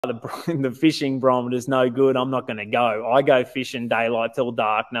the fishing barometer's no good, I'm not going to go. I go fishing daylight till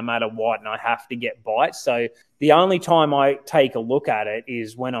dark, no matter what, and I have to get bites. So the only time I take a look at it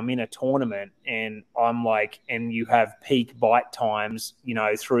is when I'm in a tournament and I'm like, and you have peak bite times, you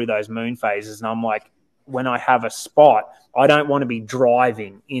know, through those moon phases. And I'm like, when I have a spot, I don't want to be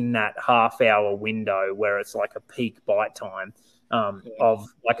driving in that half-hour window where it's like a peak bite time of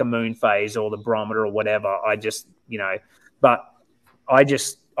like a moon phase or the barometer or whatever. I just, you know, but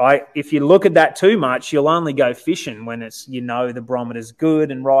if you look at that too much, you'll only go fishing when it's, you know, the barometer's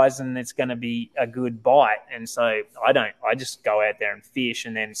good and rising, it's going to be a good bite. And so I just go out there and fish.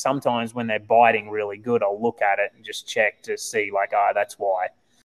 And then sometimes when they're biting really good, I'll look at it and just check to see like, that's why.